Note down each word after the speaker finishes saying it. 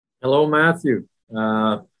Hello, Matthew.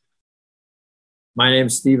 My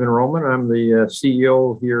name's Stephen Roman. I'm the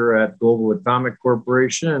CEO here at Global Atomic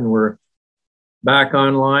Corporation, and we're back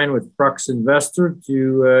online with Crux Investor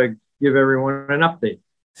to give everyone an update.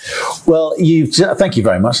 Well, thank you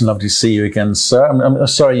very much, and lovely to see you again, sir. I'm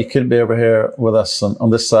sorry you couldn't be over here with us on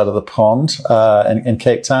this side of the pond in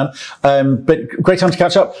Cape Town, but great time to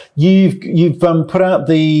catch up. You've put out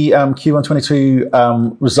the Q1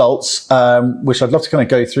 22 results, which I'd love to kind of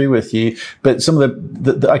go through with you. But some of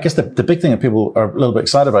the I guess the big thing that people are a little bit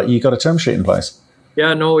excited about, you got a term sheet in place.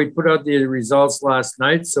 Yeah, no, we put out the results last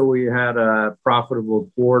night, so we had a profitable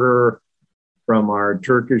quarter from our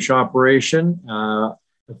Turkish operation.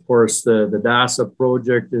 Of course, the DASA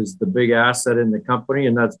project is the big asset in the company,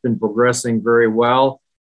 and that's been progressing very well.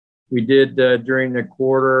 We did, during the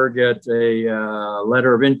quarter, get a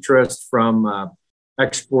letter of interest from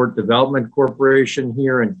Export Development Corporation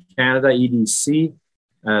here in Canada, EDC,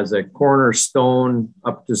 as a cornerstone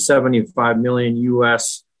up to 75 million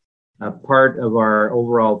US part of our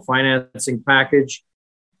overall financing package.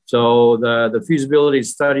 So the feasibility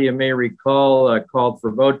study, you may recall, called for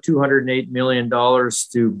about $208 million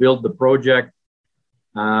to build the project.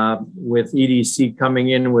 With EDC coming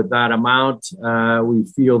in with that amount, we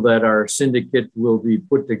feel that our syndicate will be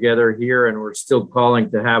put together here, and we're still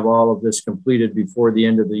calling to have all of this completed before the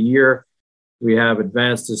end of the year. We have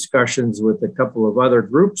advanced discussions with a couple of other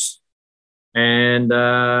groups. And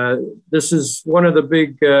this is one of the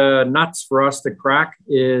big nuts for us to crack,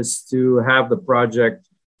 is to have the project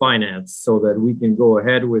financed so that we can go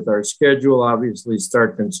ahead with our schedule, obviously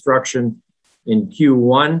start construction in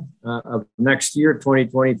Q1 of next year,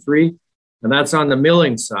 2023. And that's on the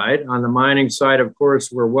milling side. On the mining side, of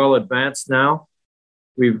course, we're well advanced now.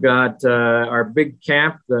 We've got our big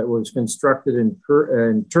camp that was constructed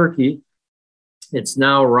in Turkey. It's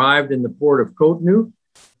now arrived in the port of Cotonou,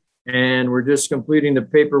 and we're just completing the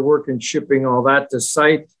paperwork and shipping all that to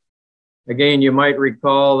site. Again, you might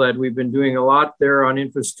recall that we've been doing a lot there on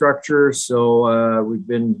infrastructure. So we've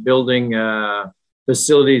been building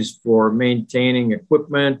facilities for maintaining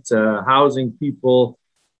equipment, housing people,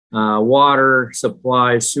 water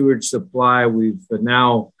supply, sewage supply. We've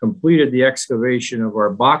now completed the excavation of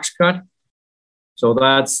our box cut. So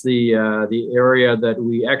that's the area that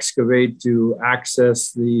we excavate to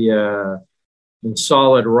access the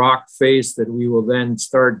solid rock face that we will then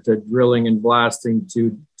start drilling and blasting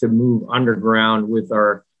to move underground with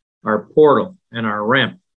our portal and our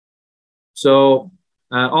ramp. So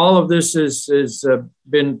all of this has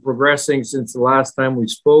been progressing since the last time we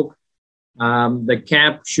spoke. The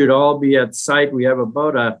camp should all be at site. We have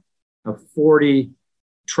about a 40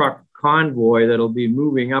 truck convoy that'll be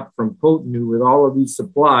moving up from Cotonou with all of these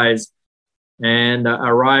supplies and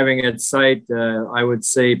arriving at site, I would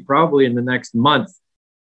say probably in the next month,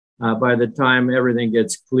 by the time everything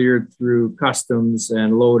gets cleared through customs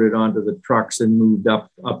and loaded onto the trucks and moved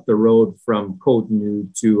up the road from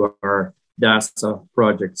Cotonou to our DASA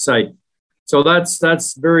project site. So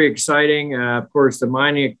that's very exciting. Of course, the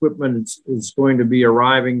mining equipment is going to be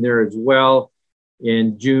arriving there as well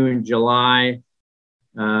in June, July.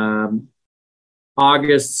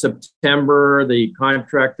 August, September, the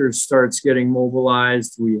contractors starts getting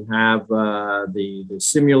mobilized. We have the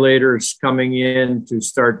simulators coming in to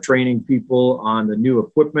start training people on the new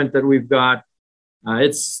equipment that we've got.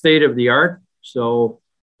 It's state of the art. So,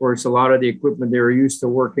 of course, a lot of the equipment they were used to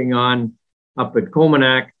working on up at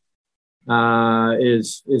Cominac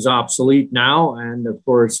is obsolete now. And, of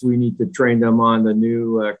course, we need to train them on the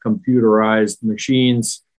new computerized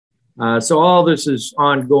machines. So all this is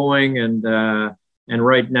ongoing, and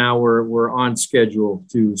right now we're on schedule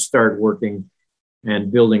to start working and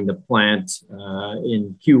building the plant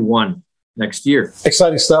in Q1 next year.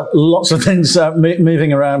 Exciting stuff. Lots of things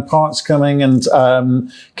moving around, parts coming, and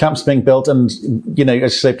camps being built, and as you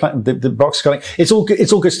say, the box cutting. It's all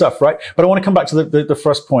good stuff, right? But I want to come back to the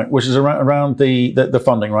first point, which is around the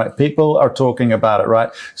funding, right? People are talking about it,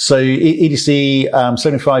 right? So EDC,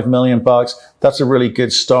 $75 million. That's a really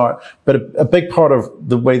good start. But a big part of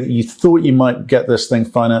the way that you thought you might get this thing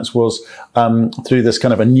financed was through this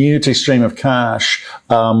kind of annuity stream of cash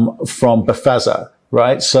from Befesa.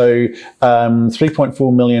 Right. So,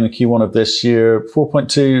 3.4 million in Q1 of this year,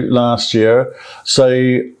 4.2 last year.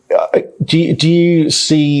 So, do you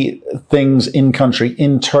see things in country,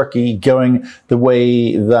 in Turkey, going the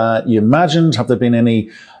way that you imagined? Have there been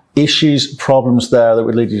any issues, problems there that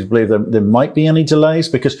would lead you to believe that there might be any delays?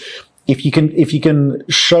 Because if you can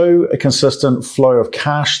show a consistent flow of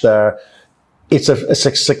cash there, it's a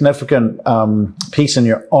significant piece in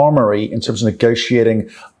your armory in terms of negotiating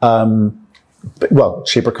well,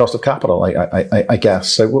 cheaper cost of capital, I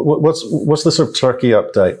guess. So what's the sort of Turkey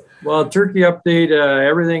update? Well, Turkey update,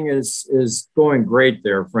 everything is going great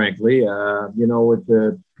there, frankly. With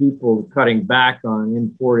the people cutting back on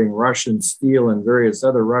importing Russian steel and various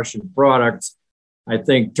other Russian products, I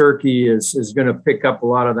think Turkey is going to pick up a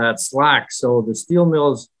lot of that slack. So the steel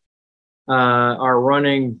mills are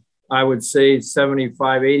running, I would say,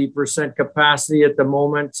 75-80% capacity at the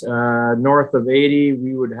moment. North of 80,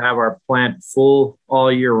 we would have our plant full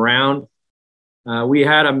all year round. We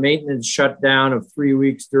had a maintenance shutdown of 3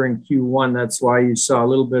 weeks during Q1. That's why you saw a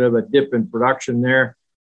little bit of a dip in production there.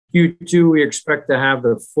 Q2, we expect to have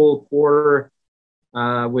the full quarter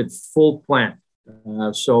with full plant.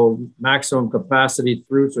 So maximum capacity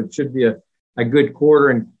through. So it should be a good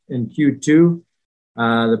quarter in Q2.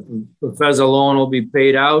 The Befesa loan will be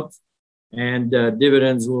paid out, and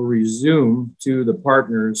dividends will resume to the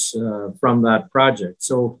partners from that project.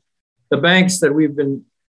 So the banks that we've been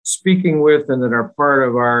speaking with and that are part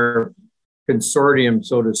of our consortium,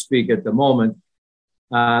 so to speak, at the moment,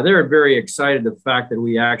 they're very excited the fact that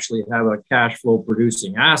we actually have a cash flow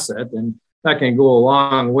producing asset, and that can go a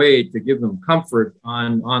long way to give them comfort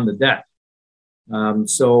on the debt.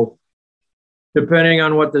 So depending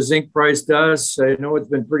on what the zinc price does, I know it's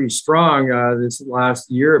been pretty strong this last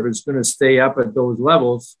year. If it's going to stay up at those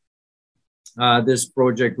levels, this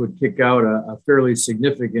project would kick out a fairly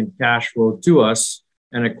significant cash flow to us.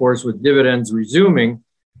 And of course, with dividends resuming,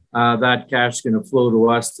 that cash is going to flow to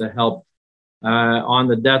us to help on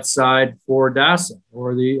the debt side for DASA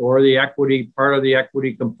or the equity, part of the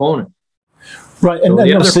equity component. Right. And so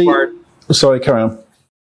the other part. Sorry, carry on.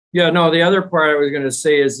 Yeah, no, the other part I was going to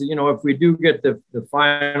say is, if we do get the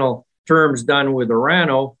final terms done with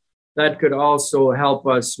Orano, that could also help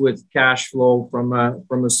us with cash flow from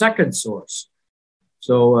a second source.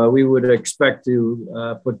 So we would expect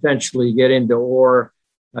to potentially get into ore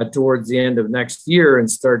towards the end of next year and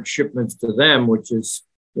start shipments to them, which is,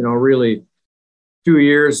 really 2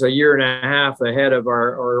 years, a year and a half ahead of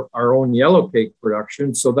our own yellowcake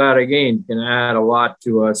production. So that, again, can add a lot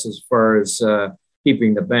to us as far as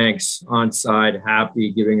keeping the banks on side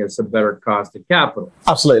happy, giving us a better cost of capital.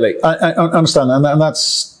 Absolutely. I understand that. And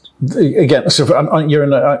that's, again, so you're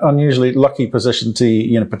in an unusually lucky position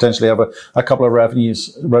to, potentially have a couple of revenue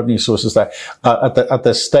sources there at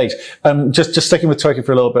this stage. Just sticking with Turkey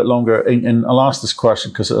for a little bit longer, and I'll ask this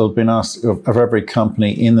question because it'll been asked of every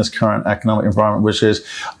company in this current economic environment, which is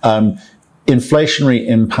inflationary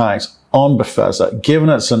impact on Befesa,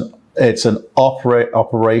 given it's an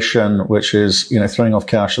operation which is throwing off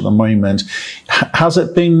cash at the moment. Has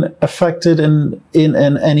it been affected in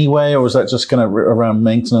any way, or is that just kind of around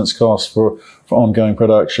maintenance costs for ongoing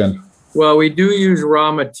production? Well, we do use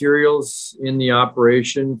raw materials in the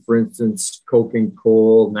operation, for instance, coking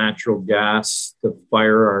coal, natural gas to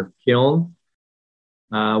fire our kiln.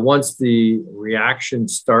 Once the reaction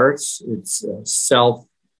starts, it's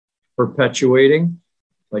self-perpetuating,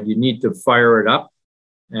 but you need to fire it up.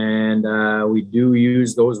 And we do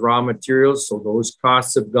use those raw materials, so those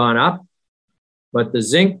costs have gone up. But the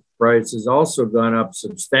zinc price has also gone up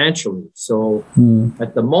substantially. So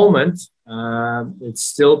at the moment, it's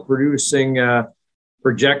still producing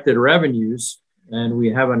projected revenues, and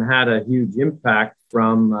we haven't had a huge impact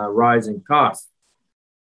from rising costs.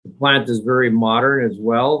 The plant is very modern as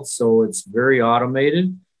well, so it's very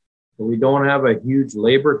automated. But we don't have a huge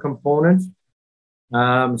labor component.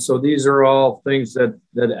 So these are all things that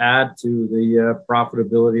add to the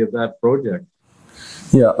profitability of that project.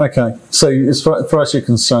 Yeah, okay. So as far as you're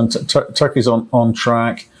concerned, Turkey's on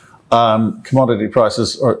track. Commodity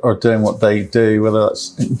prices are doing what they do, whether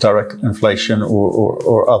that's direct inflation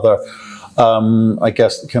or other, I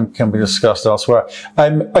guess, can be discussed elsewhere.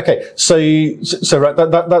 Okay, so right,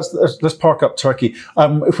 let's park up Turkey.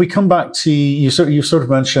 If we come back to you sort of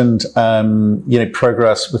mentioned,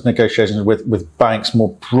 progress with negotiations with banks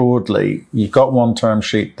more broadly. You've got one term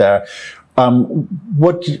sheet there.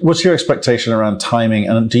 What's your expectation around timing,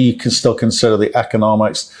 and do you still consider the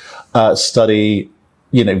economics study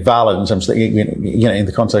valid in terms of in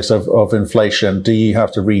the context of inflation? Do you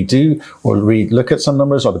have to redo or look at some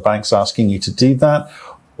numbers? Are the banks asking you to do that,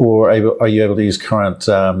 or are you able to use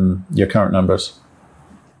your current numbers?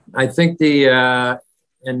 I think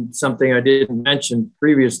and something I didn't mention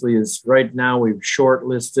previously is right now we've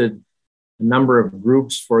shortlisted a number of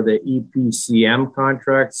groups for the EPCM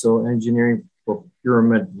contract, so engineering,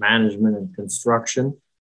 procurement, management, and construction.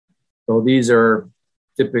 So these are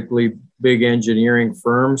typically big engineering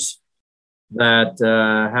firms that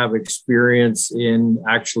have experience in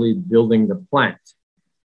actually building the plant.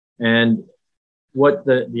 And what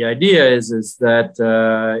the idea is that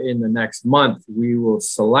in the next month, we will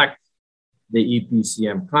select the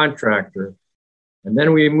EPCM contractor, and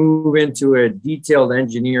then we move into a detailed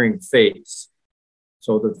engineering phase.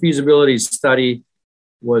 So the feasibility study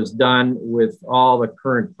was done with all the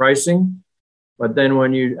current pricing, but then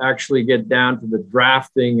when you actually get down to the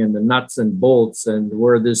drafting and the nuts and bolts and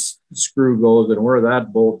where this screw goes and where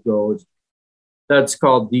that bolt goes, that's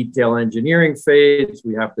called detail engineering phase.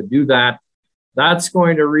 We have to do that. That's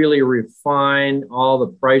going to really refine all the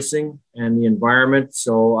pricing and the environment.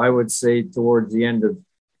 So I would say towards the end of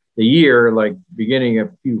the year, like beginning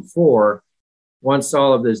of Q4, once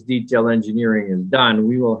all of this detail engineering is done,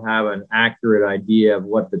 we will have an accurate idea of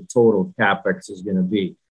what the total CapEx is going to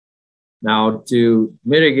be. Now, to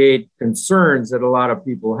mitigate concerns that a lot of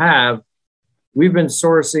people have, we've been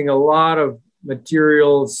sourcing a lot of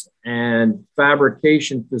materials and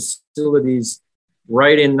fabrication facilities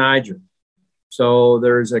right in Niger. So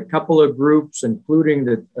there's a couple of groups, including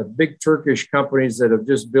the big Turkish companies that have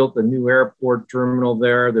just built a new airport terminal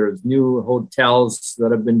there. There's new hotels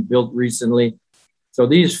that have been built recently. So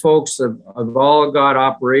these folks have all got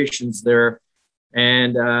operations there,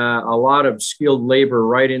 and a lot of skilled labor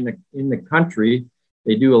right in the country.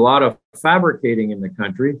 They do a lot of fabricating in the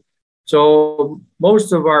country. So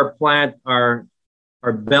most of our plant are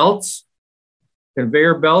belts,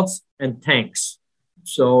 conveyor belts, and tanks.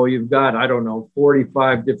 So you've got,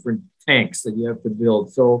 45 different tanks that you have to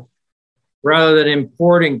build. So rather than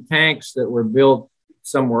importing tanks that were built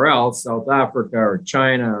somewhere else, South Africa or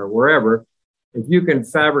China or wherever, if you can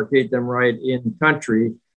fabricate them right in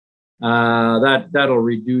country, that'll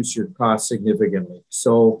reduce your cost significantly.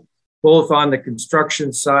 So both on the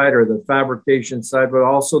construction side or the fabrication side, but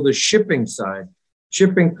also the shipping side,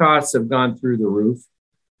 shipping costs have gone through the roof,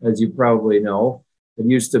 as you probably know. It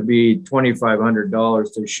used to be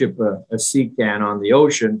 $2,500 to ship a sea can on the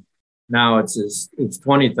ocean. Now it's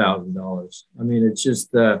 $20,000. I mean, it's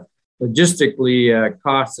just logistically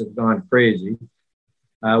costs have gone crazy.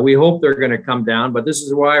 We hope they're going to come down, but this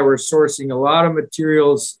is why we're sourcing a lot of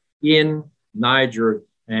materials in Niger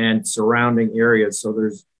and surrounding areas. So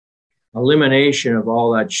there's elimination of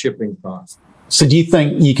all that shipping cost. So do you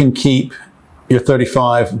think you can keep your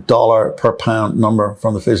 $35 per pound number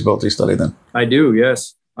from the feasibility study then? I do,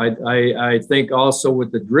 yes. I think also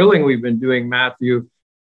with the drilling we've been doing, Matthew,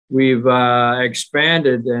 we've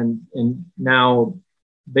expanded and now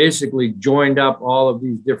basically joined up all of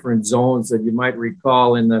these different zones that you might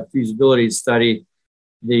recall in the feasibility study.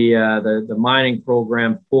 The mining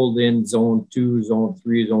program pulled in zone 2, zone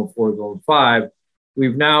 3, zone 4, zone 5.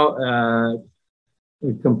 We've now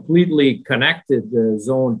completely connected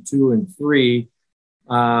zone 2 and 3.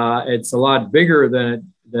 It's a lot bigger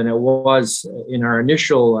than it was in our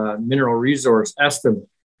initial mineral resource estimate.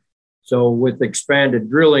 So with expanded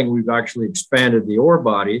drilling, we've actually expanded the ore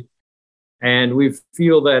body. And we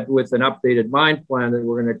feel that with an updated mine plan that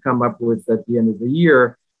we're going to come up with at the end of the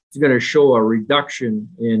year, it's going to show a reduction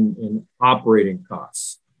in operating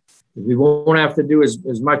costs. We won't have to do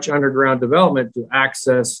as much underground development to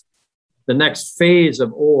access the next phase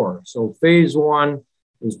of ore. So phase 1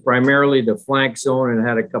 is primarily the flank zone and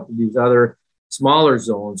had a couple of these other smaller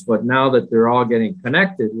zones. But now that they're all getting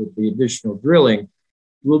connected with the additional drilling,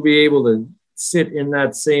 we'll be able to sit in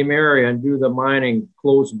that same area and do the mining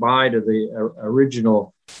close by to the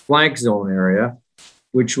original flank zone area,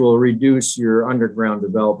 which will reduce your underground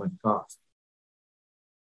development cost.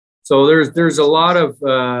 So there's a lot of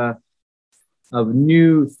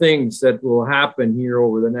new things that will happen here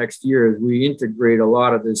over the next year as we integrate a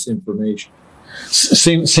lot of this information.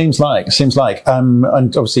 Seems like, and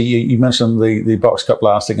obviously you mentioned the box cut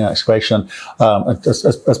blasting and excavation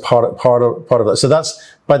as part of that. So that's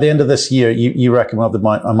by the end of this year. You reckon we'll have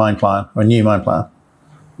a mine plan, or a new mine plan?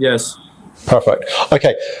 Yes. Perfect.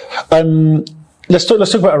 Okay. Let's talk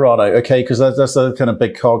about Arado, okay? Because that's a kind of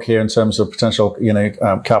big cog here in terms of potential,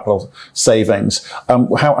 capital savings.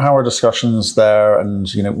 How are discussions there, and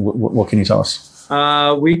what can you tell us?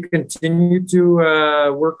 We continue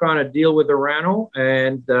to work on a deal with Orano,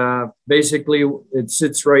 and basically it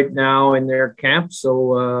sits right now in their camp.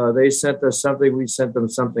 So they sent us something, we sent them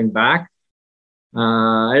something back.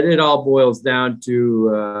 It all boils down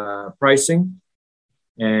to pricing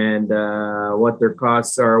and what their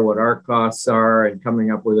costs are, what our costs are, and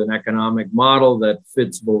coming up with an economic model that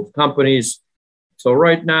fits both companies. So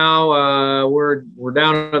right now we're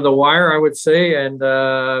down to the wire, I would say, and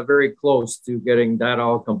very close to getting that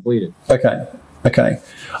all completed. Okay.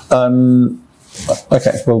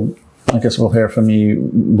 Well, I guess we'll hear from you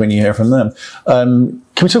when you hear from them. Can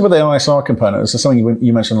we talk about the ISR component? This is something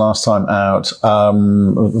you mentioned last time out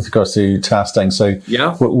with regards to testing. So,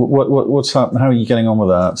 yeah, what's happening? How are you getting on with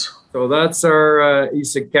that? So that's our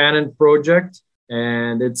Essakane project,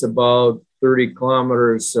 and it's about 30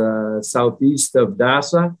 kilometers southeast of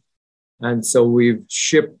Dasa. And so we've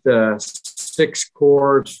shipped 6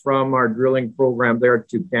 cores from our drilling program there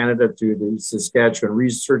to Canada, to the Saskatchewan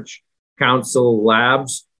Research Council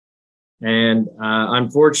labs. And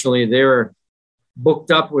unfortunately, they're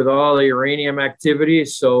booked up with all the uranium activity.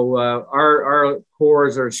 So our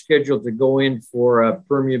cores are scheduled to go in for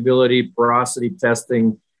permeability, porosity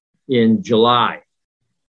testing in July.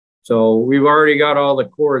 So we've already got all the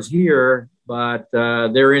cores here, but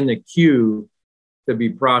they're in the queue to be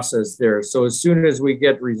processed there. So as soon as we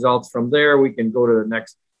get results from there, we can go to the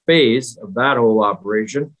next phase of that whole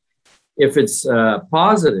operation. If it's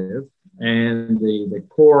positive and the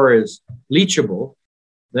core is leachable,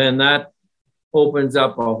 then that opens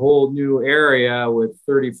up a whole new area with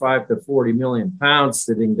 35 to 40 million pounds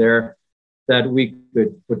sitting there that we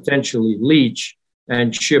could potentially leach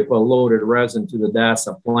and ship a loaded resin to the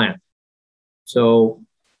Dasa plant. So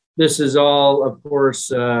this is all, of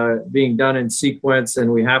course, being done in sequence,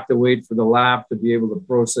 and we have to wait for the lab to be able to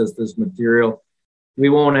process this material. We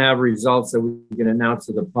won't have results that we can announce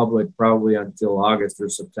to the public probably until August or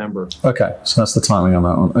September. Okay, so that's the timing on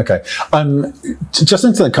that one. Okay. Just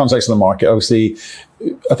into the context of the market, obviously,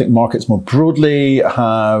 I think markets more broadly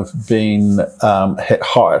have been hit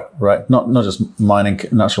hard, right? Not just mining,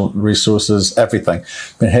 natural resources, everything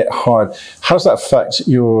been hit hard. How does that affect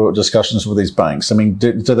your discussions with these banks? I mean,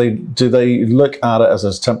 do they look at it as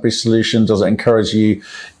a temporary solution? Does it encourage you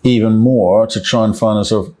even more to try and find a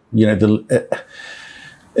sort of,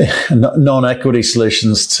 non-equity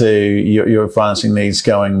solutions to your financing needs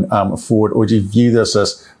going forward, or do you view this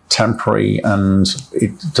as temporary and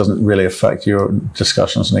it doesn't really affect your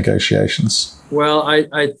discussions and negotiations? Well,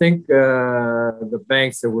 I think the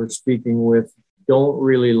banks that we're speaking with don't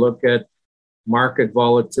really look at market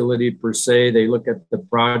volatility per se. They look at the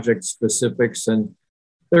project specifics, and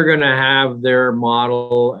they're going to have their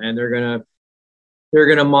model, and they're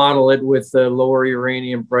going to model it with lower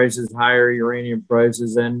uranium prices, higher uranium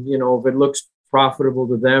prices. And, if it looks profitable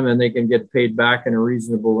to them and they can get paid back in a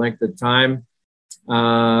reasonable length of time,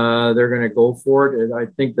 they're going to go for it. And I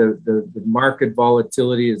think the market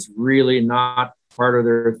volatility is really not part of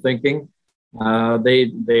their thinking.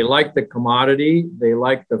 They like the commodity. They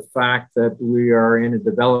like the fact that we are in a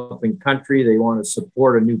developing country. They want to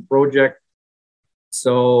support a new project.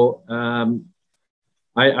 So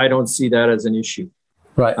I don't see that as an issue.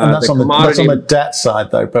 Right, and that's on the debt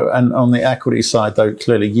side, though. And on the equity side, though,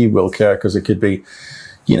 clearly you will care because it could be,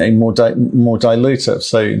 more dilutive.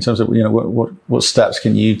 So in terms of what steps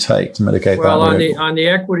can you take to mitigate that? Well, on the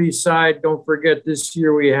equity side, don't forget this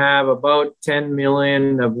year we have about 10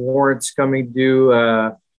 million of warrants coming due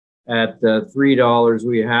at $3.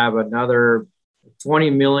 We have another 20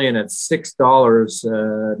 million at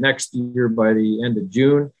 $6 next year by the end of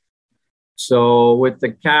June. So with the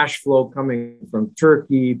cash flow coming from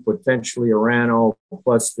Turkey, potentially Orano,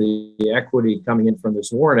 plus the equity coming in from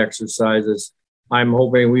this warrant exercises, I'm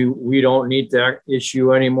hoping we don't need to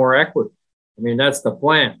issue any more equity. I mean, that's the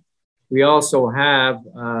plan. We also have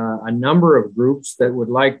a number of groups that would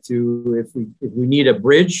like to, if we need a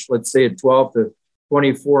bridge, let's say a 12 to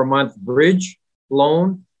 24 month bridge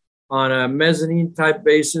loan on a mezzanine type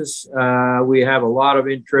basis, we have a lot of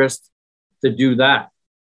interest to do that.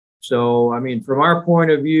 So, I mean, from our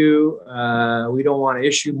point of view, we don't want to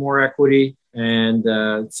issue more equity, and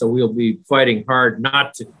so we'll be fighting hard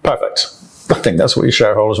not to. Perfect. I think that's what your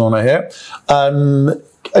shareholders want to hear.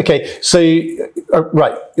 Okay, so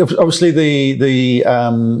right, obviously the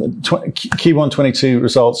Q1 22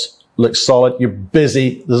 results look solid. You're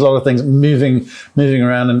busy. There's a lot of things moving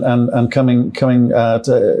around and coming down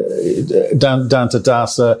to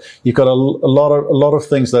Dasa. You've got a lot of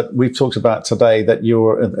things that we've talked about today that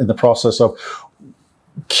you're in the process of.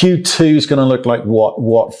 Q2 is going to look like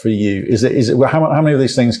what for you? Is it how many of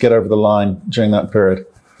these things get over the line during that period?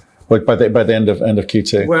 Like by the end of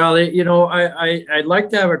Q2. Well, I'd like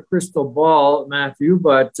to have a crystal ball, Matthew,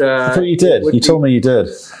 but I thought you did. You told me you did.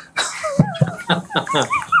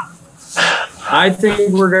 I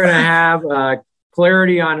think we're going to have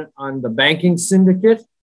clarity on the banking syndicate,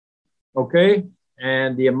 okay,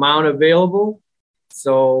 and the amount available.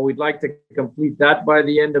 So we'd like to complete that by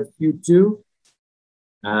the end of Q2.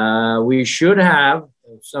 We should have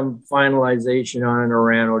some finalization on an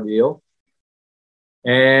Orano deal.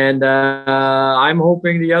 And I'm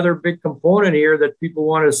hoping the other big component here that people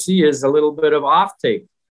want to see is a little bit of offtake.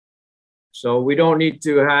 So we don't need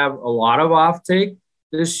to have a lot of offtake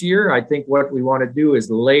this year. I think what we want to do is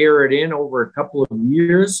layer it in over a couple of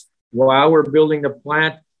years while we're building the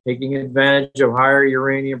plant, taking advantage of higher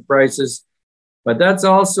uranium prices. But that's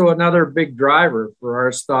also another big driver for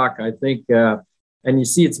our stock, I think. And you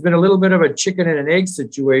see, it's been a little bit of a chicken and an egg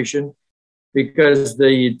situation, because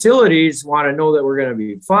the utilities want to know that we're going to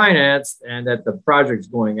be financed and that the project's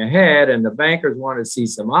going ahead, and the bankers want to see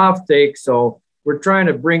some offtake. So we're trying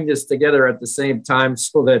to bring this together at the same time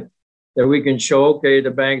so that we can show, okay,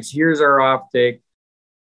 the banks, here's our offtake,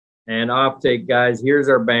 and offtake guys, here's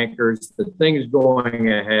our bankers, the thing's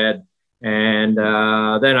going ahead. And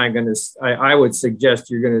then I would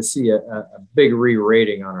suggest you're going to see a big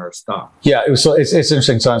re-rating on our stock. Yeah, it's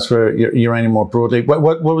interesting times for uranium more broadly.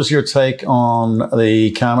 What was your take on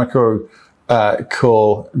the Cameco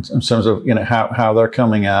call in terms of how they're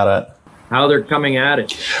coming at it? How they're coming at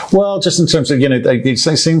it? Well, just in terms of it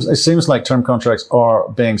seems like term contracts are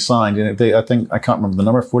being signed. I think I can't remember the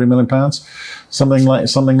number, £40 million,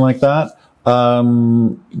 something like that.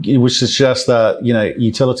 Which suggests that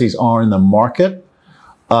utilities are in the market,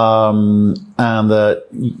 and that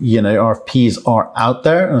RFPs are out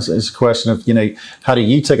there. And it's a question of how do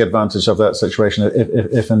you take advantage of that situation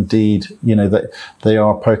if indeed that they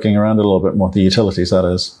are poking around a little bit more, the utilities, that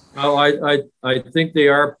is. Well, I think they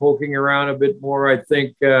are poking around a bit more. I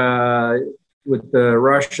think with the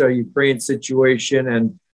Russia-Ukraine situation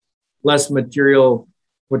and less material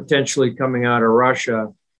potentially coming out of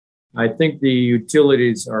Russia, I think the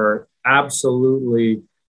utilities are absolutely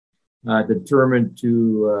determined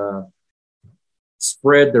to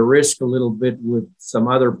spread the risk a little bit with some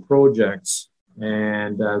other projects.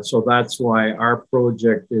 And so that's why our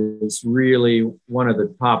project is really one of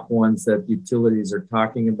the top ones that utilities are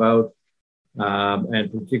talking about. And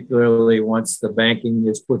particularly once the banking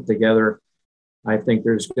is put together, I think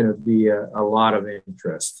there's going to be a lot of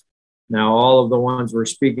interest. Now, all of the ones we're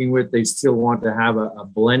speaking with, they still want to have a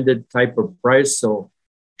blended type of price, so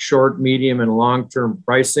short, medium, and long-term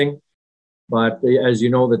pricing. But as you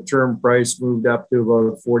know, the term price moved up to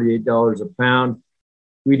about $48 a pound.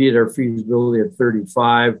 We did our feasibility at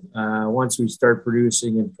 $35. Once we start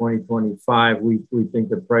producing in 2025, we think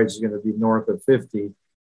the price is going to be north of $50.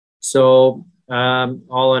 So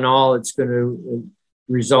all in all, it's going to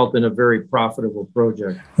result in a very profitable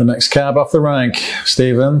project. The next cab off the rank,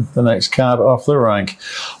 Stephen. The next cab off the rank.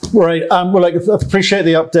 Right. Well, I appreciate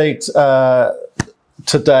the update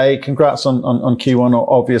today. Congrats on Q1,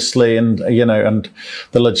 obviously, and and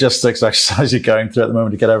the logistics exercise you're going through at the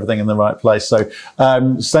moment to get everything in the right place. So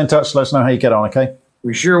stay in touch. Let us know how you get on. Okay.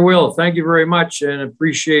 We sure will. Thank you very much, and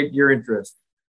appreciate your interest.